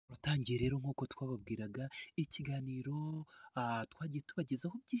Twatangiye rero nk'uko twababwiraga ikiganiro twagiye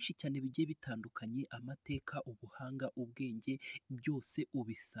tubagezaho byinshi cyane bigiye bitandukanye, amateka, ubuhanga, ubwenge, byose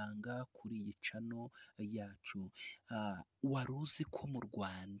ubisanga kuri iyi cano yacu. Wari uzi ko mu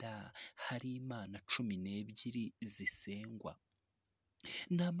Rwanda hari Imana cumi n'ebyiri zisengwa?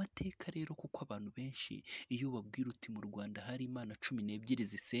 Ni amateka rero kuko abantu benshi iyo ubabwira uti mu Rwanda hari Imana cumi n'ebyiri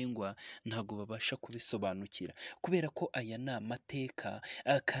zisengwa ntabwo babasha kubisobanukira, kubera ko aya ni amateka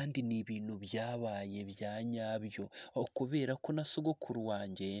kandi ni ibintu byabaye bya nyabyo, kubera ko na sogokuru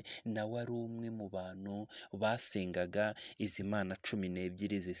wanjye nawe ari umwe mu bantu basengaga izi Mana cumi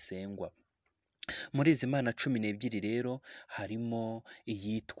n'ebyiri zisengwa. Muri izi Mana cumi n'ebyiri rero harimo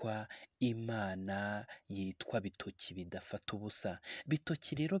iyitwa Imana yitwa bitoki bidafata ubusa.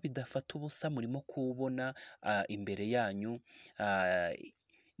 Bitoki rero bidafata ubusa murimo kuwubona imbere yanyu,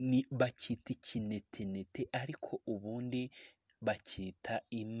 bakita ikinetenete ariko ubundi bakita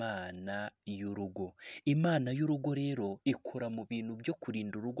Imana y'urugo. Imana y'urugo rero ikora mu bintu byo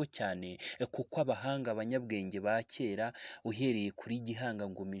kurinda urugo cyane, kuko abahanga abanyabwenge ba kera uhereye kuri Gihanga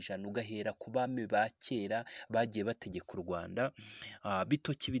Ngoma ijana ugahera ku bami ba kera bagiye bategeka u Rwanda,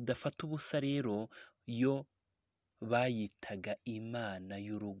 bitoki bidafata ubusa rero yo bayitaga Imana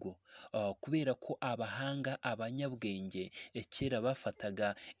y'urugo, kubera ko abahanga abanyabwenge kera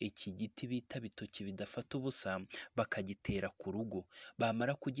bafataga iki giti bita bitoki bidafata ubusa bakagitera ku rugo,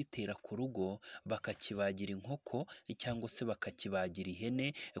 bamara kugitera ku rugo bakakibagira inkoko cyangwa se bakakibagira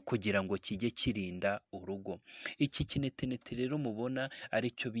ihene kugira ngo kijye kirinda urugo. Iki kinetenete rero mubona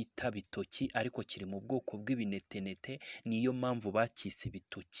aricyo bita bitoki ariko kiri mu bwoko bw'ibinetenete, niyo mpamvu bakise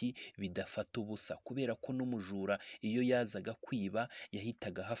ibitoki bidafata ubusa, kubera ko n'umujura iyo yazaga kwiba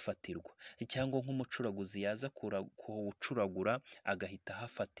yahitaga hafatirwa, cyangwa nk'umucuraguzi yaza kuwucuragura agahita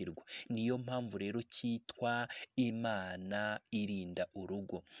hafatirwa. Niyo mpamvu rero cyitwa Imana irinda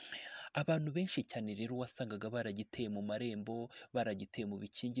urugo. Abantu benshi cyane rero wasangaga baragiteye mu marembo, baragiteye mu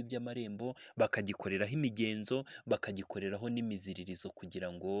bikingi by'amarembo, bakagikoreraho imigenzo, bakagikoreraho n'imiziririzo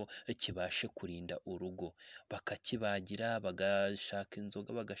kugira ngo kibashe kurinda urugo. Bakakibagira, bagashaka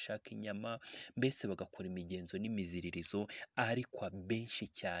inzoga, bagashaka inyama, mbese bagakora imigenzo n'imiziririzo, ariko abenshi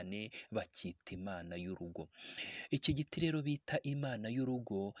cyane bakita Imana y'urugo. Iki giti rero bita Imana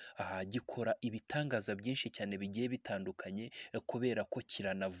y'urugo gikora ibitangaza byinshi cyane bigiye bitandukanye, kubera ko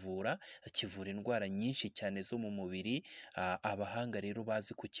kiranavura, kivura indwara nyinshi cyane zo mu mubiri. Abahanga rero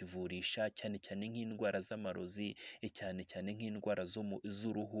bazi kukivurisha cyane cyane nk'indwara z'amarozi, cyane cyane nk'indwara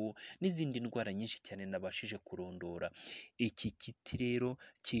z'uruhu n'izindi ndwara nyinshi cyane nabashije kurondora. Iki giti rero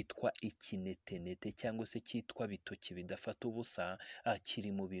cyitwa ikinetenete cyangwa se cyitwa bitoki bidafata ubusa, kiri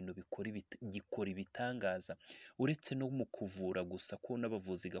mu bintu gikora ibitangaza, uretse no mu kuvura gusa ko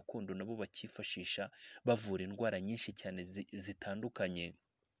n'abavuzi gakondo nabo bakifashisha bavura indwara nyinshi cyane zitandukanye.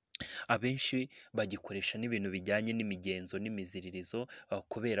 Abenshi bagikoresha n'ibintu bijyanye n'imigenzo n'imiziririzo,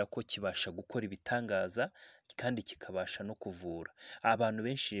 kubera ko kibasha gukora ibitangaza kandi kikabasha no kuvura. Abantu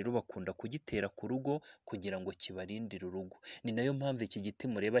benshi rero bakunda kugitera ku rugo kugira ngo kibarindire urugo. Ni nayo mpamvu iki giti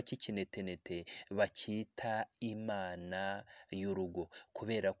mureba cy'ikinetenete bacyita Imana y'urugo,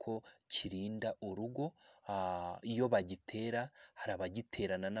 kubera ko kirinda urugo. Iyo bagitera hari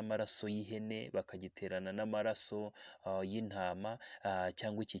abagiterana n'amaraso y'ihene, bakagiterana n'amaraso y'intama,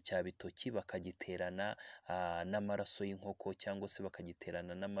 cyangwa iki cya bitoki bakagiterana n'amaraso y'inkoko, cyangwa se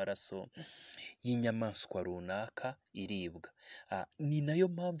bakagiterana n'amaraso y'inyamaswa runaka iribwa. Ni nayo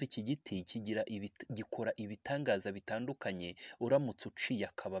mpamvu iki giti gikora ibitangaza bitandukanye. Uramutse uciye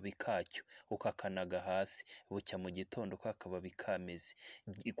akababi kacyo ukakanaga hasi, bucya mu gitondo ka kababi kameze,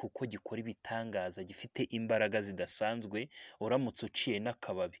 kuko gikora ibitangaza, gifite imbaraga zidasanzwe. Uramutse uciye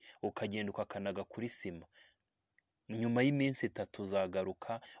n'akababi ukagenda ukakanaga kuri sima, nyuma y'iminsi 3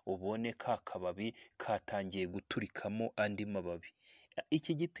 uzagaruka ubone ka kababi katangiye guturikamo andi mababi.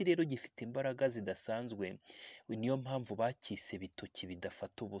 Iki giti rero gifite imbaraga zidasanzwe, niyo mpamvu bakise bitoki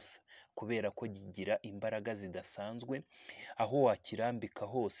bidafata ubusa, kubera ko kigira imbaraga zidasanzwe. Aho wakirambika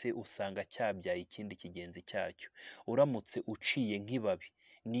hose usanga cyabyaye ikindi kigenzi cyacyo. Uramutse uciye nk'ibabi,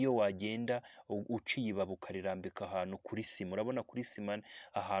 niyo wagenda uciye ibabi ukarirambika ahantu kuri sima, urabona kuri sima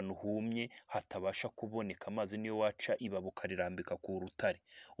ahantu humye hatabasha kuboneka amazi, niyo waca ibabi ukarirambika ku rutare,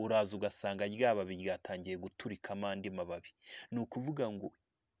 uraza ugasanga rya babi ryatangiye guturikamo andi mababi. Ni ukuvuga ngo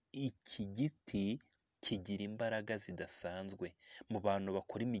iki giti kigira imbaraga zidasanzwe. Mu bantu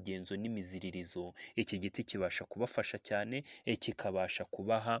bakora imigenzo n'imiziririzo, iki giti kibasha kubafasha cyane, kikabasha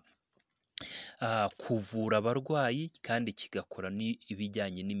kubaha kuvura abarwayi kandi kigakora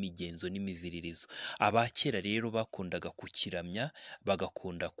n'ibijyanye n'imigenzo n'imiziririzo. Abakera rero bakundaga kukiramya,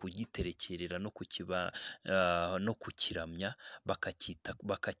 bagakunda kugiterekerera no kukiramya,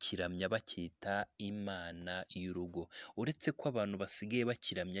 bakakiramya bacyita Imana y'urugo. Uretse ko abantu basigaye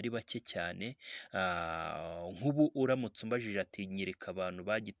bakiramya ari bake cyane, nk'ubu uramutse umbajije ati nyereka abantu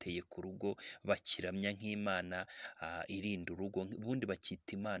bagiteye ku rugo bakiramya nk'Imana irinda urugo, ubundi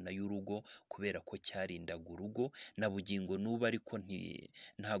bacyita Imana y'urugo kubera ko cyarindaga urugo na bugingo n'ubu, ariko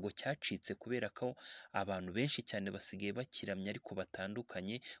ntago cyacitse kubera ko abantu benshi cyane basigaye bakiramya ariko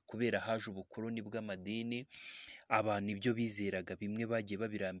batandukanye, kubera haje ubukoloni bw'amadini. Abantu ibyo bizeraga bimwe bagiye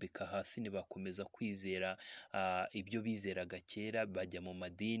babirambika hasi, ntibakomeza kwizera ibyo bizeraga kera, bajya mu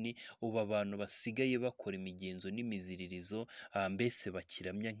madini. Ubu abantu basigaye bakora imigenzo n'imiziririzo, mbese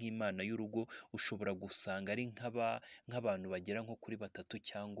bakiramya nk'Imana y'urugo, ushobora gusanga ari nk'abantu bagera nko kuri 3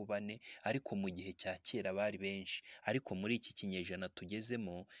 cyangwa 4, ariko mu gihe cya kera bari benshi. Ariko muri iki kinyejana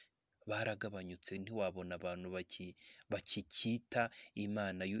tugezemo baragabanyutse, ntiwabona abantu bakicyita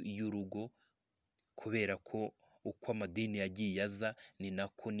Imana y'urugo, kubera ko uko amadini yagiye aza ni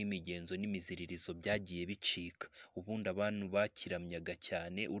nako n'imigenzo n'imiziririzo byagiye bicika. Ubundi abantu bakiramyaga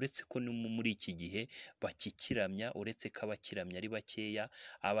cyane, uretse ko no muri iki gihe bakikiramya, uretse ko abakiramya ari bakeya,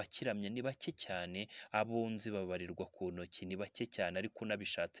 abakiramya ni bake cyane, abunzi babarirwa ku ntoki, ni bake cyane, ariko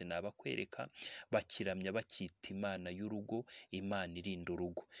unabishatse nabakwereka bakiramya bacyita Imana y'urugo, Imana irinda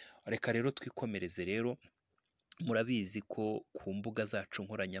urugo. Reka rero twikomereze rero. Murabizi ko ku mbuga zacu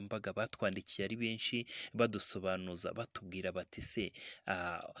nkoranyambaga batwandikiye ari benshi badusobanuza, batubwira bati se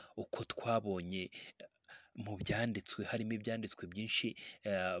uko twabonye mu byanditswe, harimo ibyanditswe byinshi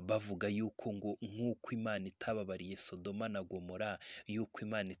bavuga yuko ngo nk'uko Imana itababariye Sodoma na Gomora, yuko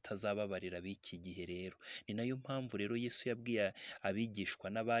Imana itazababarira b'iki gihe. Rero ni nayo mpamvu rero Yesu yabwiye abigishwa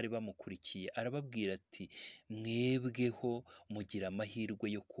n'abari bamukurikiye, arababwira ati mwebweho mugira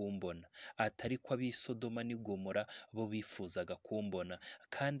amahirwe yo kumbona, atari ko ab'i Sodoma n'i Gomora bo bifuzaga kumbona.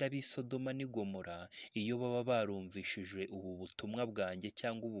 Kandi ab'i Sodoma n'i Gomora iyo baba barumvishije ubu butumwa bwanjye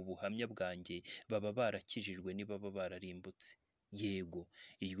cyangwa ubu buhamya bwanjye, baba barakijijwe, ntibaba bararimbutse. Yego,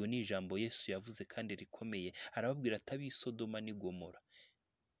 iryo ni ijambo Yesu yavuze kandi rikomeye. Arababwira ati ab'i Sodoma n'i Gomora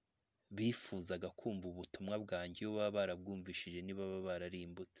bifuzaga kumva ubutumwa bwanjye, iyo baba barabwumvishije ntibaba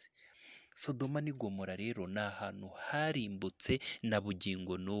bararimbutse. Sodoma n'i Gomora rero ni ahantu harimbutse na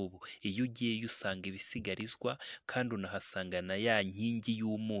bugingo n'ubu. Iyo ugiyeyo usanga ibisigarizwa, kandi unahasanga na ya nkingi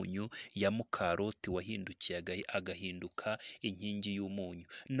y'umunyu ya Mukaroti wahindukiye agahinduka inkingi y'umunyu.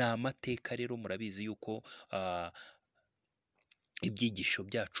 Ni amateka rero. Murabizi yuko ibyigisho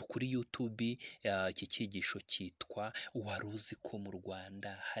byacu kuri YouTube, iki cyigisho cyitwa WARUZIKO mu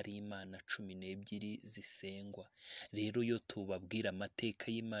Rwanda hari Imana 12 zisengwa. Rero iyo tubabwira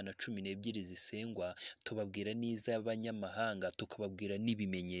amateka y'Imana 12 zisengwa, tubabwira n'iz'abanyamahanga, tukababwira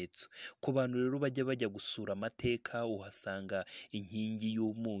n'ibimenyetso. Ku bantu rero bajya gusura amateka, uhasanga inkingi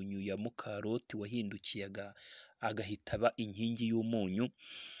y'umunyu ya Mukaroti wahindukiye agahita aba inkingi y'umunyu.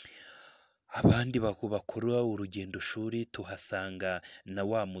 Abandi bakora urugendo shuri, tuhasanga na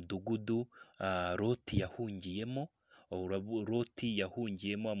wa mudugudu Loti yahungiyemo. Loti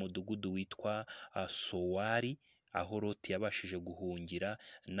yahungiyemo wa mudugudu witwa Sowari, aho Loti yabashije guhungira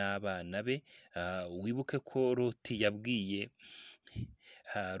n'abana be. Wibuke ko Loti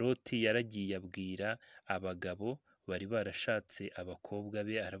yaragiye abwira abagabo bari barashatse abakobwa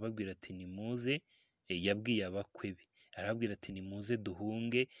be, arababwira ati nimuze. Yabwiye abakwe be, arababwira ati nimuze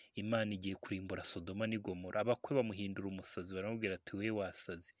duhunge, Imana igiye kurimbura Sodoma n'i Gomora. Abakwe bamuhindura umusazi, baramubwira ati we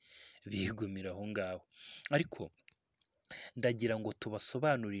wasaze, bigumira aho ngaho. Ariko ndagira ngo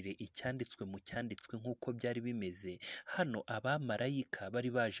tubasobanurire icyanditswe mu cyanditswe nk'uko byari bimeze. Hano abamarayika bari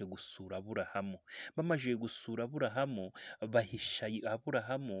baje gusura Aburahamu. Bamaze gusura Aburahamu, bahisha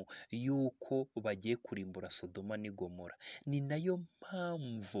Aburahamu yuko bagiye kurimbura Sodoma n'i Gomora. Ni nayo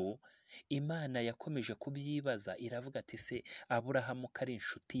mpamvu Imana yakomeje kubyibaza, iravuga ati se Aburahamu ko ari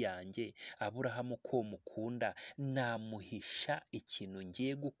inshuti yanjye, Aburahamu ko mukunda, namuhisha ikintu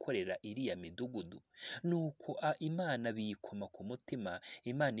ngiye gukorera iriya midugudu? Nuko Imana biyikoma ku mutima.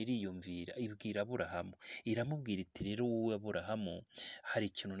 Imana iriyumvira, ibwira Aburahamu, iramubwira iti rero wowe Aburahamu, hari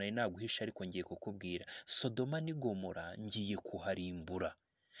ikintu nari naguhisha ariko ngiye kukubwira. Sodoma n'i Gomora ngiye kuharimbura.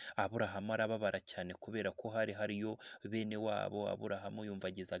 Aburahamu arababara cyane kubera ko hariyo bene wabo. Aburahamu yumva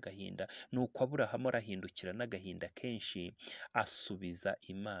agize agahinda. Nuko Aburahamu arahindukira n'agahinda kenshi, asubiza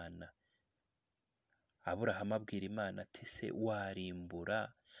Imana. Aburahamu abwira Imana ati se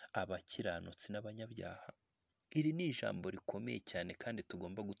warimbura abakiranutsi n'abanyabyaha? Iri ni ijambo rikomeye cyane kandi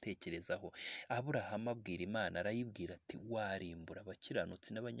tugomba gutekerezaho. Aburahamu abwira Imana, arayibwira ati warimbura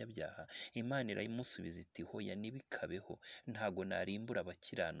abakiranutsi n'abanyabyaha? Imana irayimusubiza iti hoya ntibikabeho, ntago narimbura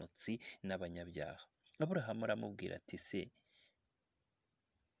abakiranutsi n'abanyabyaha. Aburahamu aramubwira ati se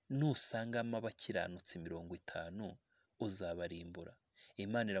nusangamo abakiranutsi 50 uzabarimbura?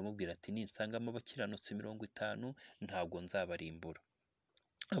 Imana iramubwira ati ninsangamo abakiranutsi 50 ntago nzabarimbura.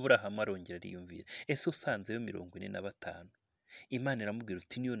 Aburahamu arongera ariyumvira, ese usanzeyo 45? Imana iramubwira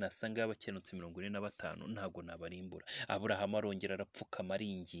uti niyo nasangayo abakiranutsi 45 ntago nabarimbura. Aburahamu arongera arapfukama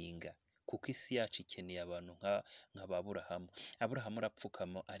aringinga, kuko isi yacu ikeneye abantu nka ba Aburahamu. Aburahamu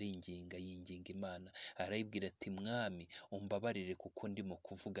arapfukama aringinga, yinginga Imana, arayibwira ati mwami umbabarire kuko ndimo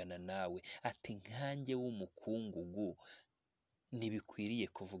kuvugana nawe, ati nkanjye w'umukungugu ntibikwiriye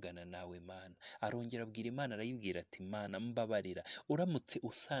kuvugana nawe Mana. Arongera abwira Imana, arayibwira ati Mana mbabarira, uramutse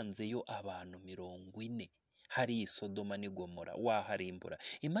usanzeyo abantu 40 hari Sodoma n'i Gomora waharimbura?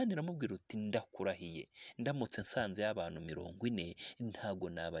 Imana iramubwira uti ndakurahiye, ndamutse nsanzeyo abantu 40 ntago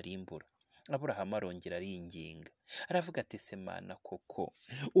nabarimbura. Aburahamu arongera aringinga, aravuga ati se Mana koko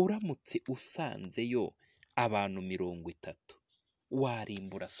uramutse usanzeyo abantu 30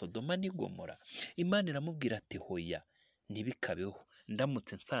 warimbura Sodoma n'i Gomora? Imana iramubwira ati hoya ntibikabeho,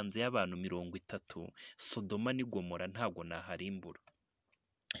 ndamutse nsanzeyo abantu 30 Sodoma n'i Gomora ntago naharimbura.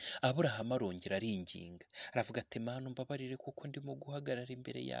 Aburahamu arongera aringinga, aravuga ati Mana umbabarire kuko ndimo guhagarara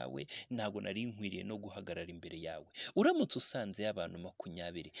imbere yawe, ntago nari nkwiriye no guhagarara imbere yawe. Uramutse usanzeyo abantu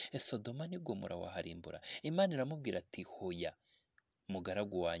 20 Sodoma n'i Gomora waharimbura? Imana iramubwira ati hoya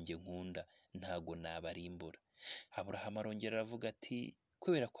mugaragu wanjye nkunda, ntago nabarimbura. Aburahamu arongera aravuga ati,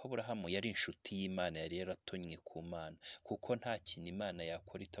 kubera ko Aburahamu yari inshuti y'Imana, yari yaratonywe ku Mana, kuko nta kintu Imana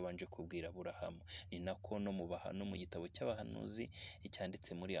yakora itabanje kubwira Aburahamu. Ni nako no mu gitabo cy'abahanuzi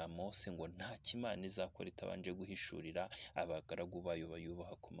cyanditse muri Amosi ngo nta kimana izakora itabanje guhishurira abagaragu bayo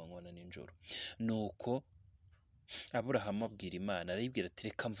bayubaha ku manywa na nijoro. Nuko Aburahamu abwira Imana, arayibwira ati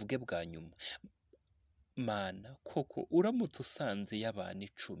reka mvuge bwa nyuma, Mana koko uramutse usanzeyo abantu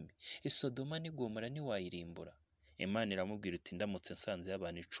 10 Sodoma n'i Gomora ntiwayirimbura? Imana iramubwira iti ndamutse nsanzeyo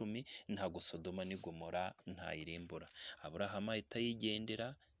abantu 10 ntago Sodoma n'i Gomora ntayirimbura. Aburahamu ahita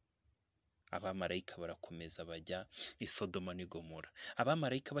yigendera, abamarayika barakomeza bajya i Sodoma n'i Gomora.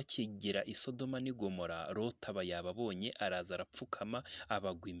 Abamarayika bakigera i Sodoma n'i Gomora, Loti aba yababonye, araza arapfukama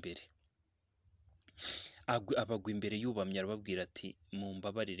abagwa imbere. Abagwa imbere yubamye, arababwira ati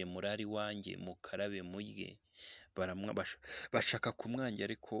mumbabarire murari wanjye, mukarabe murye. Bashaka kumwangira,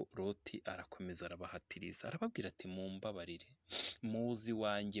 ariko Loti arakomeza arabahatiriza, arababwira ati mumbabarire muzi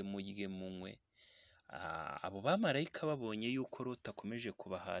wanjye murye munywe. Abo bamarayika babonye yuko Loti akomeje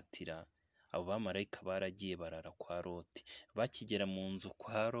kubahatira, abo bamarayika baragiye barara kwa Loti. Bakigera mu nzu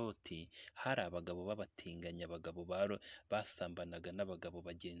kwa Loti, hari abagabo b'abatinganyi, abagabo basambanaga n'abagabo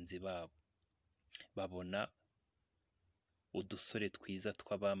bagenzi babo. Babona udusore twiza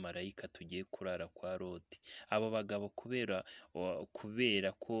tw'abamarayika tugiye kurara kwa Loti. Abo bagabo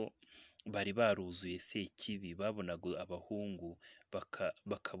kubera ko bari baruzuye sekibi, babonaga abahungu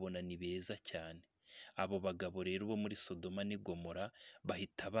bakabona ni beza cyane. Abo bagabo rero bo muri Sodoma n'i Gomora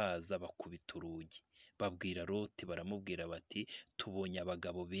bahita baza bakubita urugi, babwira Loti, baramubwira bati tubonye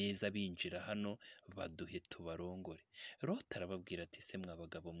abagabo beza binjira hano, baduhe tubarongore. Loti arababwira ati se mwa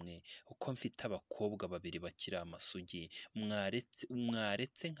bagabo mwe, uko mfite abakobwa 2 bakiri amasugi,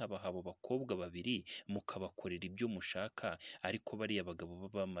 mwaretse nkabaha abo bakobwa 2 mukabakorera ibyo mushaka, ariko bariya bagabo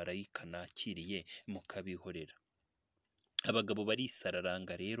b'abamarayika nakiriye mukabihorera. Abagabo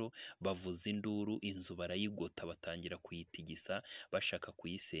barisararanga rero, bavuza induru, inzu barayigota, batangira kuyitigisa bashaka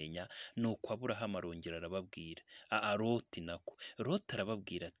kuyisenya. Nuko Aburahamu arongera arababwira, Loti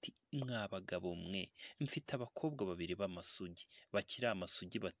arababwira ati mwa bagabo mwe, mfite abakobwa 2 b'amasugi, bakiri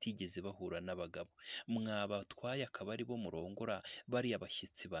amasugi, batigeze bahura n'abagabo, mwabatwaye akaba ari bo murongora, bariya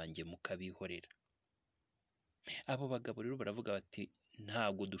bashyitsi banjye mukabihorera. Abo bagabo rero baravuga bati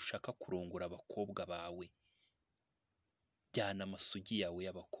ntago dushaka kurongora abakobwa bawe, jyana amasugi yawe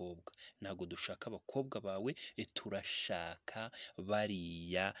y'abakobwa, ntago dushaka abakobwa bawe, turashaka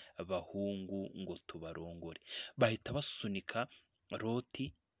bariya bahungu ngo tubarongore. Bahita basunika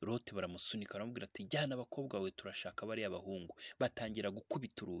Loti baramusunika, baramubwira ati jyana abakobwa bawe, turashaka bariya bahungu. Batangira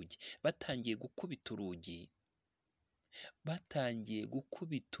gukubita urugi, batangiye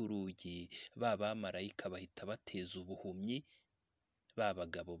gukubita urugi, ba bamarayika bahita bateza ubuhumyi ba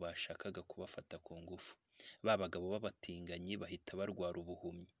bagabo bashakaga kubafata ku ngufu. Ba bagabo b'abatinganyi bahita barwara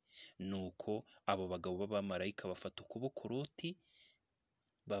ubuhumyi. Nuko abo bagabo b'abamarayika bafata ukuboko Loti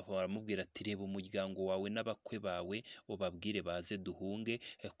baramubwira ati reba umuryango wawe n'abakwe bawe ubabwire baze duhunge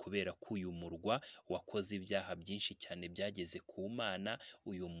kubera ko uyu murwa wakoze ibyaha byinshi cyane byageze ku Mana,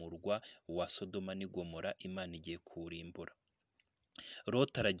 uyu murwa wa Sodoma n'i Gomora Imana igiye kuwurimbura.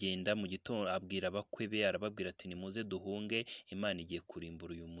 Loti aragenda mu gitondo abwira abakwe be, arababwira ati nimuze duhunge Imana igiye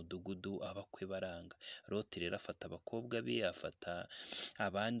kurimbura uyu mudugudu. Abakwe baranga. Loti rero afata abakobwa be, afata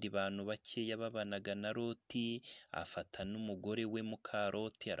abandi bantu bakeya babanaga na Loti, afata n'umugore we muka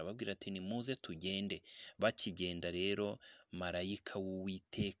Loti, arababwira ati nimuze tugende. Bakigenda rero marayika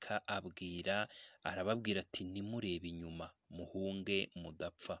w'Uwiteka arababwira ati nimurebe inyuma muhunge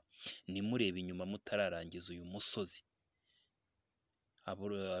mudapfa, nimurebe inyuma mutararangiza uyu musozi.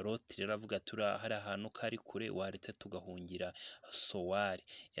 Loti rero avuga ati hari ahantu kari kure waretse tugahungira Sowari.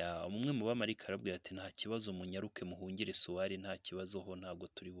 Umwe mu bamarayika arabwira ati nta kibazo munyaruke muhungire Sowari, nta kibazo ho ntabwo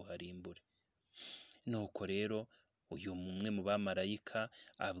turi buharimbure. Nuko rero uyu umwe mu bamarayika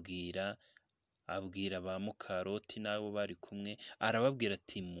abwira ba muka Loti n'abo bari kumwe, arababwira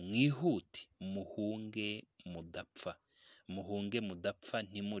ati mwihute muhunge mudapfa, muhunge mudapfa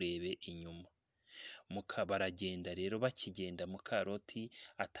ntimurebe inyuma. Baragenda rero, bakigenda muka Loti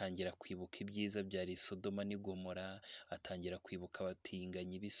atangira kwibuka ibyiza byari Sodoma n'i Gomora, atangira kwibuka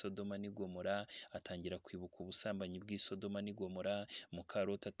abatinganyi b'i Sodoma n'i Gomora, atangira kwibuka ubusambanyi bw'i Sodoma n'i Gomora. Muka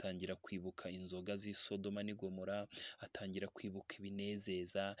Loti atangira kwibuka inzoga z'i Sodoma n'i Gomora, atangira kwibuka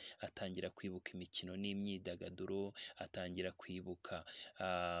ibinezeza, atangira kwibuka imikino n'imyidagaduro, atangira kwibuka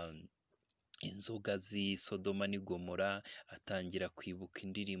inzoga z'i Sodoma n'i Gomora, atangira kwibuka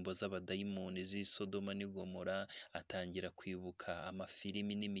indirimbo z'abadayimoni z'i Sodoma n'i Gomora, atangira kwibuka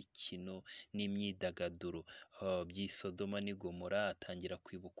amafilimi n'imikino n'imyidagaduro by'i Sodoma n'i Gomora, atangira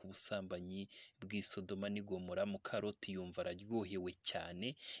kwibuka ubusambanyi bw'i Sodoma n'i Gomora. Muka Loti yumva araryohewe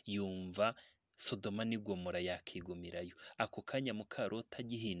cyane, yumva Sodoma n'i Gomora yakigumirayo. Ako kanya muka Loti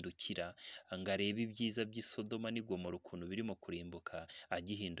agihindukira ngo arebe ibyiza by'i Sodoma n'i Gomora ukuntu birimo kurimbuka,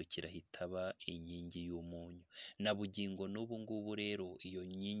 agihindukira hitaba inkingi y'umunyu. Na bugingo n'ubu ngubu rero iyo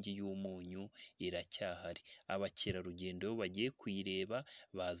nkingi y'umunyu iracyahari. Abakerarugendo iyo bagiye kuyireba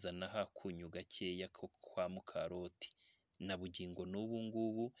bazana hakunyu gakeya ko kwa muka Loti. Na bugingo n'ubu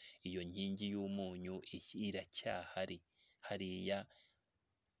ngubu iyo nkingi y'umunyu iracyahari hariya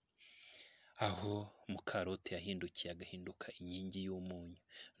aho muka Loti yahindukiye agahinduka inkingi y'umunyu.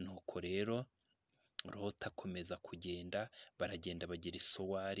 Nuko rero Loti akomeza kugenda, baragenda bagera i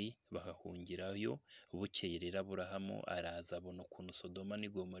Sowari bahahungirayo. Bukeye rero Aburahamu araza abona ukuntu Sodoma n'i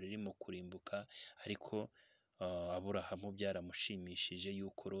Gomora irimo kurimbuka, ariko Aburahamu byaramushimishije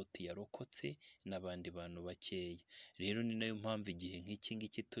yuko Loti yarokotse n'abandi bantu bakeya. Rero ni nayo mpamvu igihe nk'iki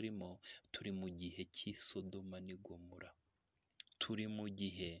ngiki turimo, turi mu gihe cy'i Sodoma n'i Gomora. Turi mu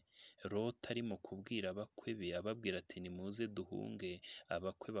gihe Loti arimo kubwira abakwe be, ababwira ati nimuze duhunge,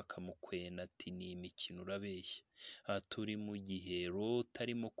 abakwe bakamukwena ati ni imikino urabeshya. Turi mu gihe Loti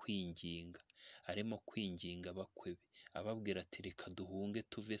arimo kwinginga abakwe be, ababwira ati reka duhunge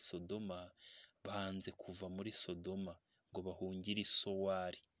tuve Sodoma. Banze kuva muri Sodoma ngo bahungire i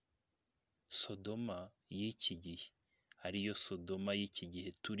Sowari. Sodoma y'iki gihe ariyo Sodoma y'iki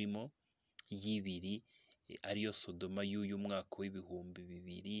gihe turimo y'ibiri, ariyo Sodoma y'uyu mwaka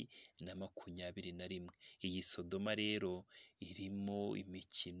w'2021. Iyi Sodoma rero irimo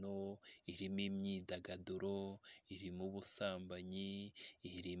imikino, irimo imyidagaduro, irimo ubusambanyi,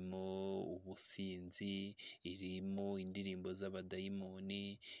 irimo ubusinzi, irimo indirimbo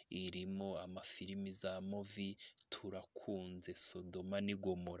z'abadayimoni, irimo amafilimi za movi. Turakunze Sodoma n'i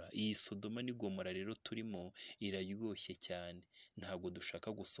Gomora. Iyi Sodoma n'i Gomora rero turimo iraryoshye cyane. Ntabwo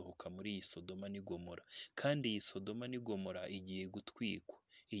dushaka gusohoka muri iyi Sodoma n'i Gomora. Kandi iyi Sodoma n'i Gomora igiye gutwikwa,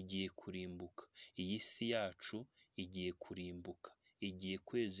 igiye kurimbuka. Iyi si yacu igiye kurimbuka, igiye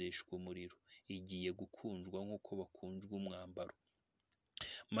kwezeshwa umuriro, igiye gukundwa nk'uko bakunjwa umwambaro.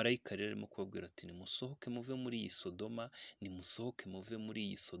 Marayika rero arimo kubabwira ati nimusohoke muve muri iyi Sodoma, nimusohoke muve muri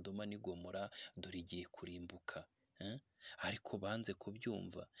iyi Sodoma n'i Gomora, dore igiye kurimbuka. Ariko banze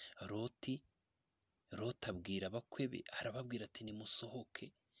kubyumva. Loti abwira abakwe be, arababwira ati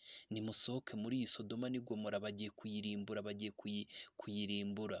nimusohoke muri iyi Sodoma n'i Gomora, bagiye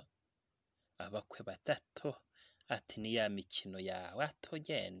kuyirimbura. Abakwe batatu ati ni ya mikino yawe,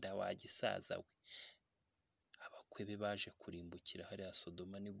 atogenda wa gisaza we. Abakwe be baje kurimbukira hariya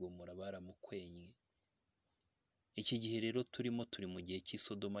Sodoma n'i Gomora, baramukwenye. Iki gihe rero turi mu gihe cy'i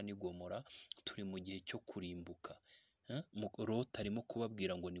Sodoma n'i Gomora, turi mu gihe cyo kurimbuka. Loti arimo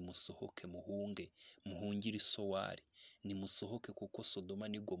kubabwira ngo nimusohoke muhungire i Sowari, nimusohoke kuko Sodoma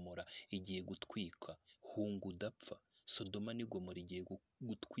n'i Gomora igiye gutwika. Hunga udapfa, Sodoma n'Igomora igiye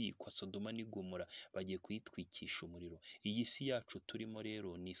gutwikwa. Sodoma n'Igomora bagiye kuyitwikisha umuriro. Iyi si yacu turimo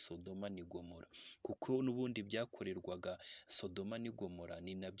rero ni Sodoma n'Igomora, kuko n'ubundi byakorerwaga Sodoma n'Igomora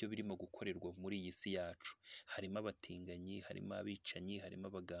ni nabyo birimo gukorerwa muri iyi si yacu. Harimo abatinganyi, harimo abicanyi, harimo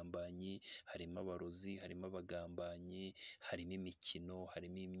abagambanyi, harimo abarozi, harimo abagambanyi, harimo imikino,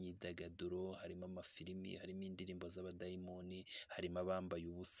 harimo imyidagaduro, harimo amafilimi, harimo indirimbo z'abadayimoni, harimo abambaye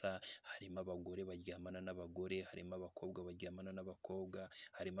ubusa, harimo abagore baryamana n'abagore, harimo abakobwa baryamana n'abakobwa,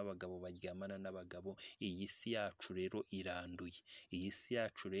 harimo abagabo baryamana n'abagabo. Iyi si yacu rero iranduye. Iyi si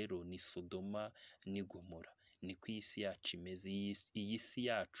yacu rero ni Sodoma n'Igomora. Niko iyi si yacu imeze. Iyi si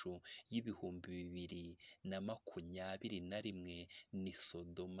yacu y'2021 ni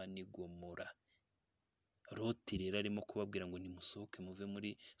Sodoma n'Igomora. Loti rero arimo kubabwira ngo nimusohoke muve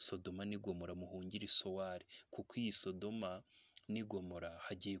muri Sodoma n'Igomora muhungire Sowari, kuko iyi Sodoma n'Igomora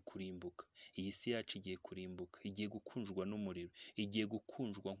hagiye kurimbuka. Iyi si yacu igiye kurimbuka, igiye gukunjwa n'umuriro, igiye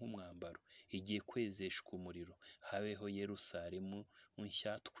gukunjwa nk'umwambaro, igiye kwezeshwa umuriro. Habeho Yerusalemu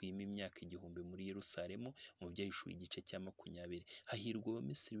nshya, twime imyaka 1000 muri Yerusalemu. Mu Byahishuwe igice cya 20. Hahirwa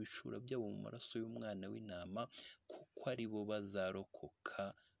abamesera ibishura byabo mu maraso y'umwana w'intama, kuko ari bo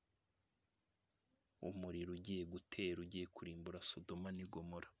bazarokoka umuriro ugiye gutera, ugiye kurimbura Sodoma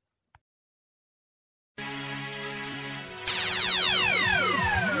n'Igomora.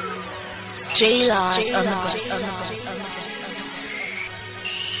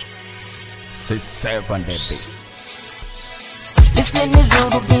 Isi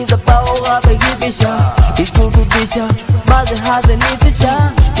n'ijuru bwiza paho abahibisha, ijuru rishya maze haze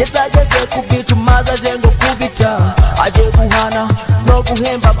n'isishya. Yesu ageze ku bicu maze aje ngo kubica, aje guhana no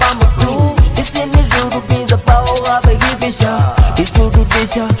guhemba abamukuru. Isi n'ijuru bwiza paho abahibisha, ijuru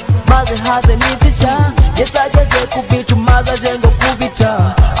rishya maze haze n'isishya. Yesu ageze ku bicu maze aje ngo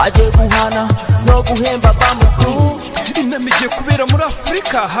kubica, aje guhana no guhemba abamukuru. Inama igiye kubera muri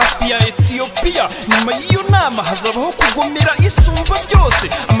Afurika hafi ya Ethiopia. Nyuma y'iyo nama hazabaho kugomera isumba byose.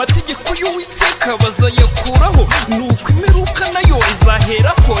 Amategeko y'Uwiteka bazayakuraho, nuko imperuka nayo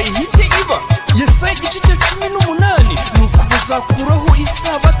izaherako ihite iba. Yesaya igice cya 18, nuko bazakuraho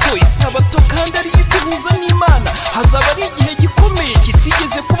isabato kandi ari iduhuza n'Imana. Hazaba ari igihe gikomeye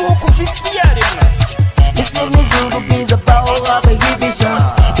kitigeze kubaho kuva isi yaremwa. Isi n'ijuru bwiza paho abahibisha,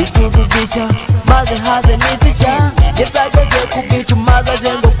 ijuru rishya maze haze n'isishya. Yesu ageze ku bicu maze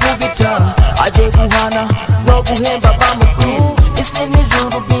aje ngo kubica, aje guhana no guhemba abamukuru. Isi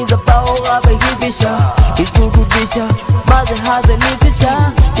n'ijuru bwiza paho abahibisha, ijuru rishya maze haze n'isishya.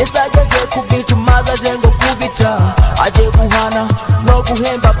 Yesu ageze ku bicu maze aje ngo kubica, aje guhana no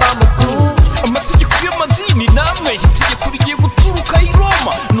guhemba abamukuru. Amategeko y'amadini namwe itegeko rigiye guturuka i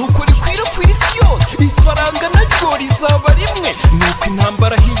Roma, nuko rikwirakwira isi yose. Ifaranga naryo rizaba rimwe, nuko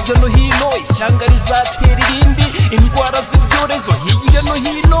intambara hirya no hino, ishyanga rizatera irindi, indwara z'ibyorezo hirya no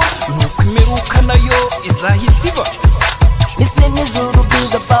hino, nuko imperuka nayo izahita iba. Isi n'ijuru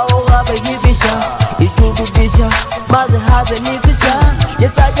bwiza paho abahibisha, ijuru rishya maze haze n'isishya.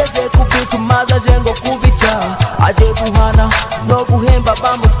 Yesu ageze ku bicu maze aje ngo kubica, aje guhana no guhemba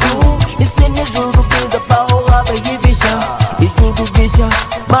abamukuru. Isi n'ijuru bwiza paho abahibisha, ijuru rishya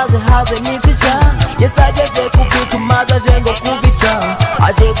maze haze n'isishya. Yesu ageze ku bicu maze aje ngo kubica,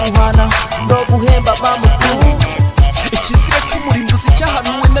 aje guhana no guhemba abamukuru. Ikizira cy'umurimbuzi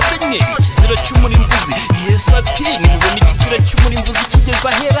cyahanuwe na Daniel, ikizira cy'umurimbuzi. Yesu ati nimubona ikizira cy'umurimbuzi kigeze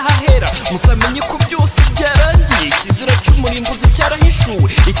ahera hahera, muzamenye ko byose byarangiye. Ikizira cy'umurimbuzi cyarahishuwe,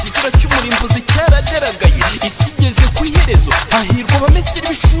 ikizira cy'umurimbuzi cyaragaragaye. Isi igeze ku iherezo. Hahirwa abamesera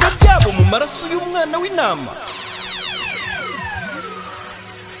ibishura byabo mu maraso y'umwana w'intama.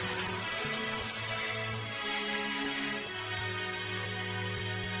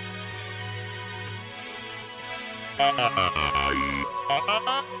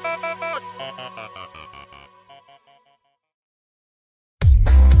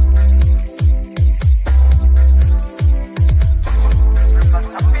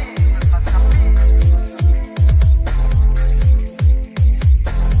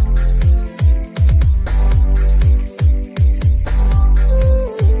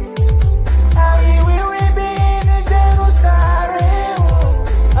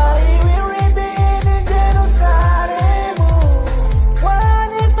 One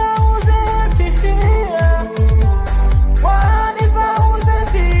if I was empty.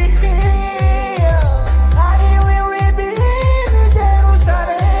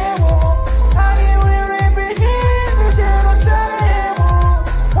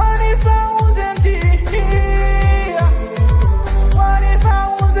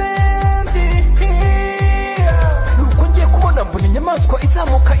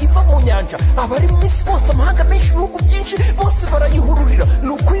 isi bose, amahanga menshi, ibihugu byinshi bose barayihururira.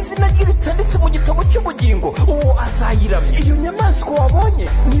 Nuko izina rye ritanditse mu gitabo cy'ubugingo uwo azayiramya. Iyo nyamaswa wabonye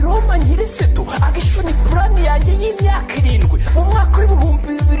ni Roma nyir'isitu. Agishoni purani yanjye y'imyaka 7 mu mwaka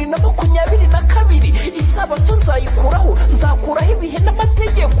w'2022. Isabato nzayikuraho, nzakuraho ibihe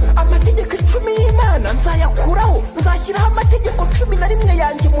n'amategeko. Amategeko 10 y'Imana nzayakuraho, nzashyiraho amategeko 11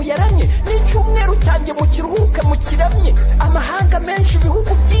 yanjye muyaramye, n'icyumweru cyanjye mu kiruhuke mu kiramye. Amahanga menshi,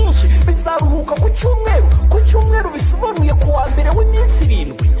 ibihugu byinshi bizaruhuka ku cyumweru. Ku cyumweru bisobanuye ku wa mbere w'iminsi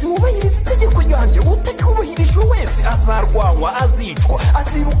 7. Mwubahiriza itegeko ryanjye. Utacyubahirije wese azarwanywa, azicwa,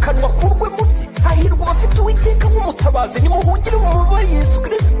 azirukanwa kurwe mu bye. Hahirwa abafite Uwiteka nk'umutabazi. Nimuhungire mu mababa ya Yesu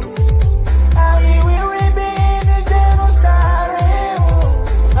Kristo. I will remain in Jerusalem.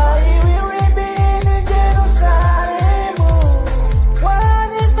 I will remain in Jerusalem.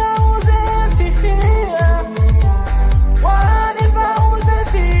 1,000 here, 1,000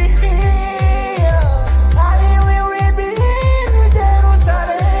 here. I will remain in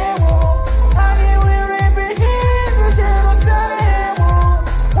Jerusalem. I will remain in Jerusalem.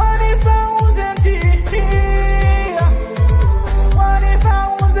 1,000 here,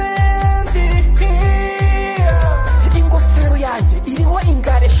 1,000 here. Ingofero yanjye iriho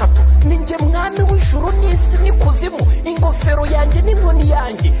ingare 3. Ninjye mwami w'ijuru n'isi n'ikuzimu. Ingofero yanjye n'inkoni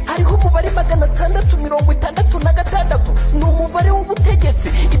yanjye hariho umubare 666. Ni umubare w'ubutegetsi.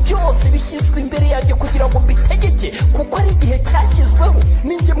 Ibyose bishyizwe imbere yanjye kugira ngo mbitegeke, kuko ari igihe cyashyizweho.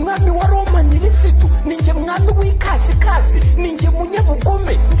 Ninjye mwami wa Roma nyir'isitu. Ninjye mwami w'ikasikasi. Ninjye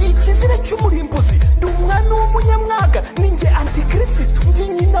munyabugome. Ndi ikizira cy'umurimbuzi. Ndi umwami w'umunyamwaga. Ninjye antikrisitu. Ndi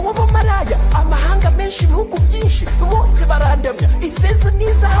nyina w'abamaraya. Amahanga menshi, ibihugu byinshi bose barandamya. Ifeza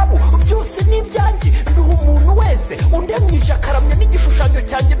n'izahabu byose ni ibyanjye. Nduha umuntu wese undamyije akaramya n'igishushanyo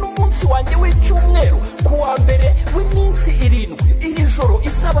cyanjye n'umunsi wanjye w'icyumweru ku wa mbere w'iminsi 7. Iri joro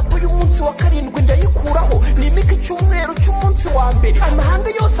isabato y'umunsi wa 7 ndayikuraho, nimika icyumweru cy'umunsi wa mbere. Amahanga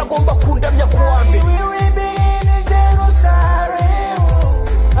yose agomba kundamya ku wa mbere. I will remain in Jerusalem.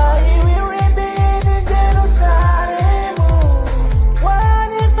 I will remain in Jerusalem.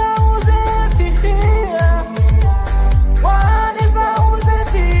 1,000 here, 1,000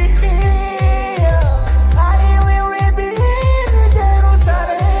 here. I will remain in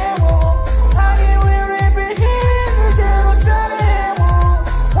Jerusalem. I will remain in Jerusalem.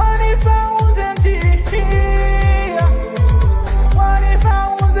 1,000 here,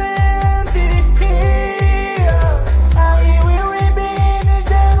 1,000 here. I will remain in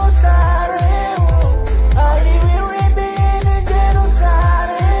Jerusalem. I will remain in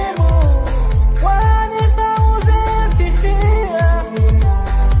Jerusalem. 1,000 here,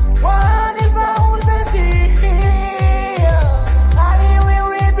 1,000 here. I will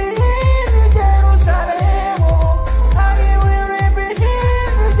remain in Jerusalem. I will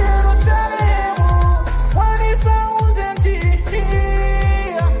remain in Jerusalem. 1,000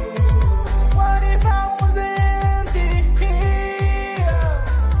 here, 1,000 here.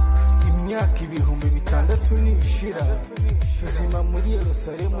 Imyaka 600 nishira, tuzima muri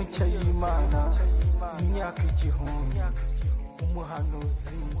Yerusalemu nshya y'Imana. Imyaka 1000, umuhanuzi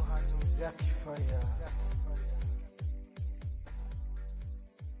ep5by.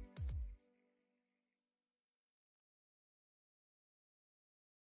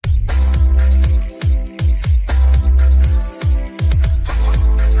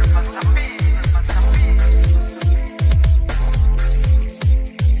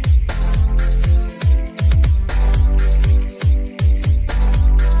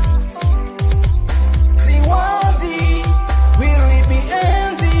 Will be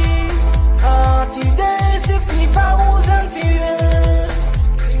ending today 60,000 years.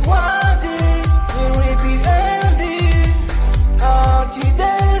 One day will be ending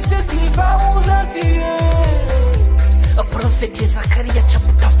today 60,000 years. A prophet Zechariah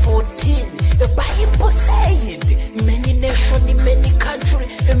chapter 14. The Bible said, many nations, many countries,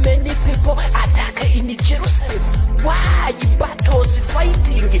 many people attack in Jerusalem. Why battles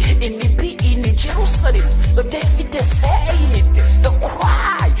fighting in Jerusalem? David said,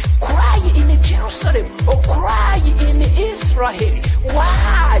 cry in Jerusalem, or cry in Israel.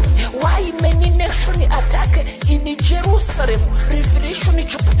 Why many nations attack in Jerusalem? Revelation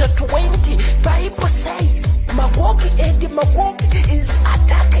chapter 20, Bible says, Magog is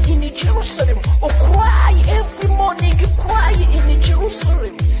attack in Jerusalem. Or cry every morning, cry in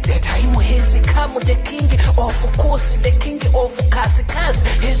Jerusalem. The time has come, the king of course, the king of Kasikaz,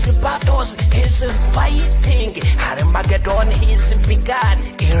 his battles, his fighting. Armageddon is begun.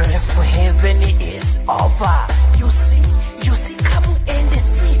 If heaven is over, you see, come and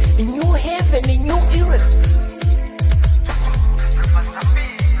see new heaven, new earth.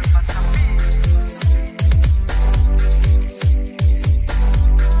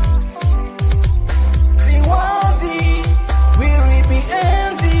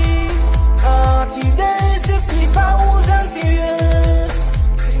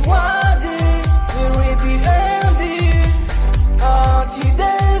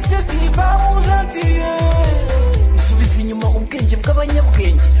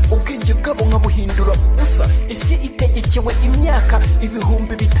 ubwenge bwabo nkabuhindura ubusa. isi itegekewe imyaka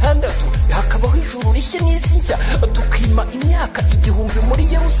 6,000, hakabaho ijuru rishya n'isi nshya, tukima imyaka 1000 muri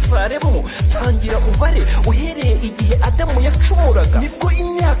Yerusalemu. tangira ubare uhereye igihe Adamu yacumuraga, nibwo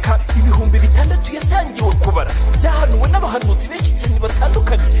imyaka 6,000 yatangiwe kubara. byahanuwe n'abahanuzi benshi cyane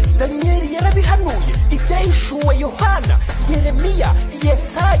batandukanye. Daniyeli yarabihanuye, ibyahishuwe Yohana, Yeremiya,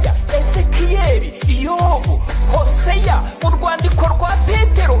 Yesaya, Ezekiyeli, Yobu, Hoseya, urwandiko rwa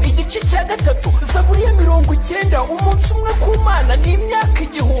Petero igice cya 3, Zaburi ya 90. umunsi umwe ku Mana ni imyaka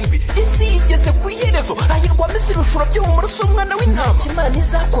 1000. isi igeze ku iherezo, hahirwamo ibishura byo mu maraso y'umwana w'intama. Imana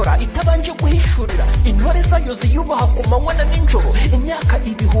izakora itabanje guhishurira intore zayo ziyubaha ku manywa na nijoro. imyaka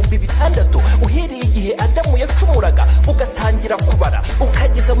 6,000 uhereye igihe Adamu yacumuraga, ugatangira kubara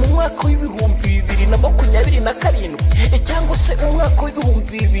ukageza mu mwaka w'2027, cyangwa se umwaka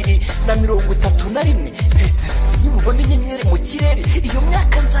w'2031. Petero, nibubona inyenyeri mu kirere, iyo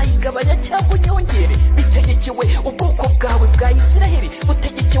myaka nzayigabanya cyangwa nyongere. bitegekewe ubwoko bwawe bwa Isiraheli,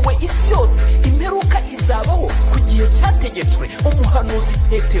 butegekewe isi yose. imperuka izabaho ku gihe cyategetswe. umuhanuzi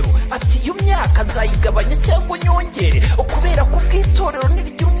Petero ati iyo myaka nzayigabanya cyangwa nyongere, kubera ko ubwitorero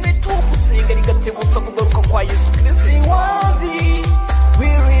nirigira umwete wo gusenga rigatebutsa kugaruka kwa Yesu Kristo.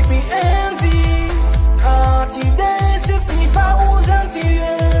 Will it be ending? Today 60,000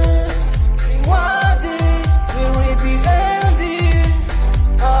 years. One day will it be ending?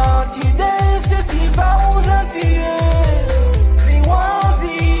 Today 60,000 years. One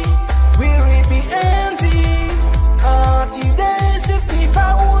day will it be ending? Today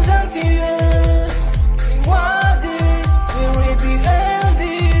 60,000 years. One day will it be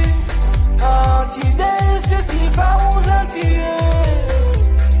ending? Today 60,000 years.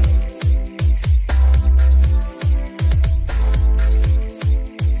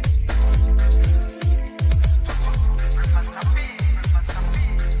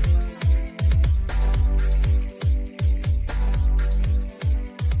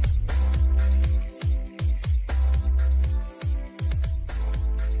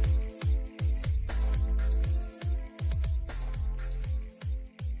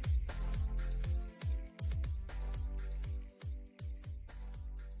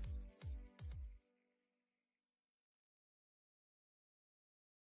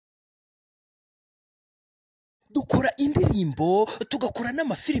 dukora indirimbo, tugakora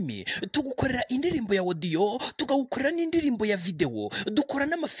n'amafilimi, tugukorera indirimbo ya audio, tugagukorera n'indirimbo ya video, dukora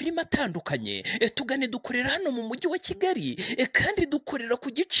n'amafilimi atandukanye. tugane dukorera hano mu mujyi wa Kigali, kandi dukorera ku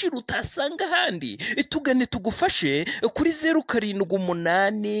giciro utasanga ahandi. tugane tugufashe kuri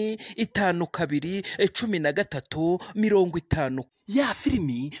 0785221350. ya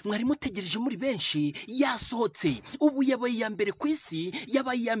filimi mwari mutegereje muri benshi yasohotse, ubu yabaye iya mbere ku isi,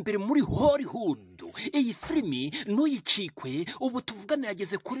 yabaye iya mbere muri Hollywood. iyi filimi ntuyicikwe, ubu tuvugana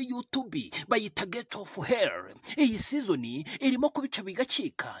yageze kuri YouTube, bayita Get of Hell. iyi season irimo kubica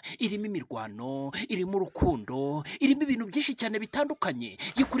bigacika, irimo imirwano, irimo urukundo, irimo ibintu byinshi cyane bitandukanye.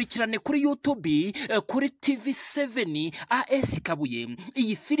 yikurikirane kuri YouTube, kuri TV7 AS Kabuye.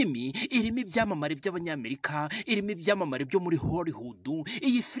 iyi filimi irimo ibyamamare by'abanyamerika, irimo ibyamamare byo muri Hollywood.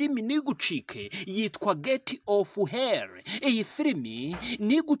 iyi filimi nigucike, yitwa Get of Hell. iyi filimi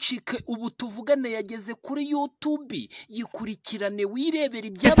nigucike, ubu tuvugane yageze kuri YouTube. yikurikirane wirebera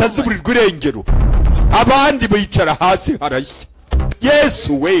ibyamamare. itaziburirwa irengero, abandi bicara hasi harashya.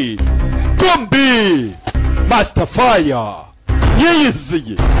 Yesu we, kumbi Master Fire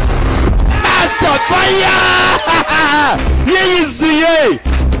yiyiziye, Master Fire yiyiziye,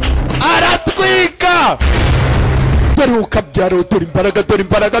 aratwika. dore ukabyara, dore imbaraga, dore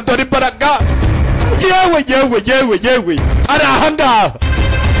imbaraga, dore imbaraga. yewe arahangaha.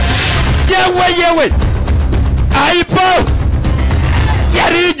 yewe aipo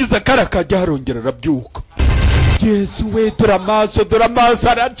yarigize karakajya harongera arabyuka. Yesu we, dore amaso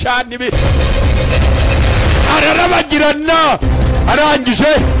aracana ibi, ararabagirana.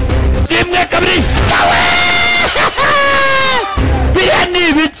 arangije 1 2 biriya ni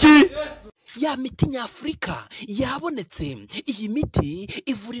ibiki? ya miti nyafurika yabonetse. iyi miti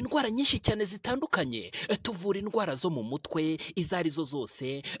ivura indwara nyinshi cyane zitandukanye. tuvura indwara zo mu mutwe izo arizo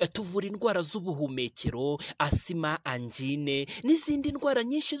zose, tuvura indwara z'ubuhumekero, asima, angine n'izindi ndwara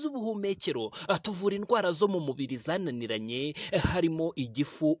nyinshi z'ubuhumekero. tuvura indwara zo mu mubiri zananiranye, harimo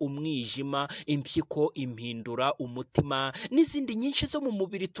igifu, umwijima, impyiko, impindura, umutima n'izindi nyinshi zo mu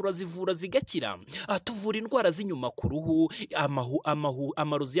mubiri turazivura zigakira. tuvura indwara z'inyuma ku ruhu,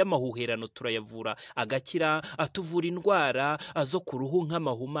 amarozi y'amahuherano turayavura. tukayavura agakira, atuvura indwara zo ku ruhu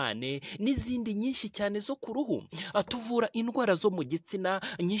nk'amahumane n'izindi nyinshi cyane zo ku ruhu, atuvura indwara zo mu gitsina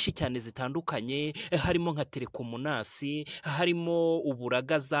nyinshi cyane zitandukanye, harimo nka telekomunasi, harimo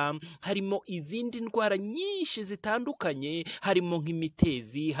uburagaza, harimo izindi ndwara nyinshi zitandukanye, harimo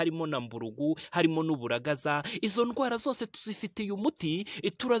nk'imitezi, harimo na mburugu, harimo n'uburagaza. Izo ndwara zose tuzifitiye umuti,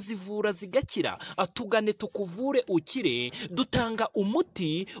 turazivura zigakira. Tugane tukuvure ukire. Dutanga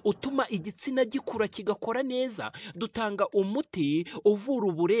umuti utuma igitsina gikura kigakora neza, dutanga umuti uvura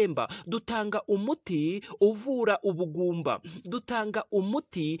uburemba, dutanga umuti uvura ubugumba, dutanga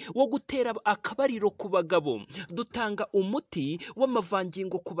umuti wo gutera akabariro ku bagabo, dutanga umuti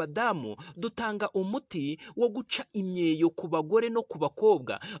w'amavangingo ku badamu, dutanga umuti wo guca imyeyo ku bagore no ku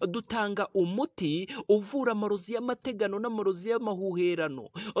bakobwa, dutanga umuti uvura amarozi y'amategano n'amarozi y'amahuherano,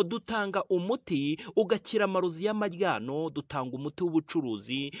 dutanga umuti ugakira amarozi y'amaryano, dutanga umuti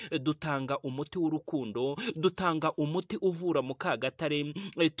w'ubucuruzi, dutanga umuti w'urukundo, dutanga umuti uvura mu kagatare,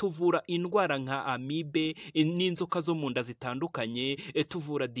 tuvura indwara nka amibe n'inzoka zo mu nda zitandukanye,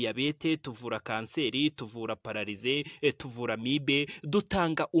 tuvura diyabete, tuvura kanseri, tuvura pararize, tuvura amibe,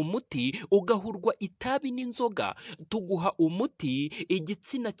 dutanga umuti ugahurwa itabi n'inzoga, tuguha umuti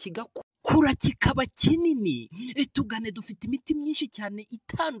igitsina kigakura kikaba kinini. Tugane dufite imiti myinshi cyane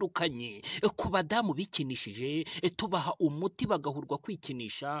itandukanye. Ku badamu bikinishije tubaha umuti bagahurwa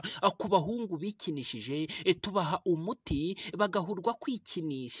kwikinisha, ku bahungu bikinishije tubaha umuti bagahurwa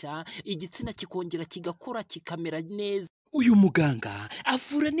kwikinisha, igitsina kikongera kigakura kikamera neza. Uyu muganga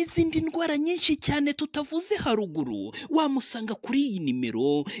avura n'izindi ndwara nyinshi cyane tutavuze haruguru. Wamusanga kuri iyi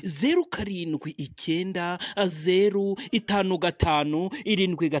nimero 0790 055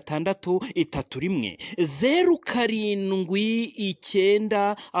 7631,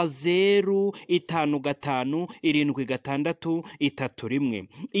 0790 055 7631.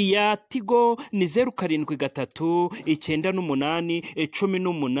 Iya Tigo ni 0739 18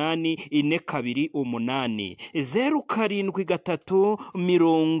 18 428, 07 gatatu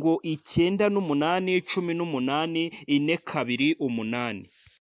 98 18 18 428.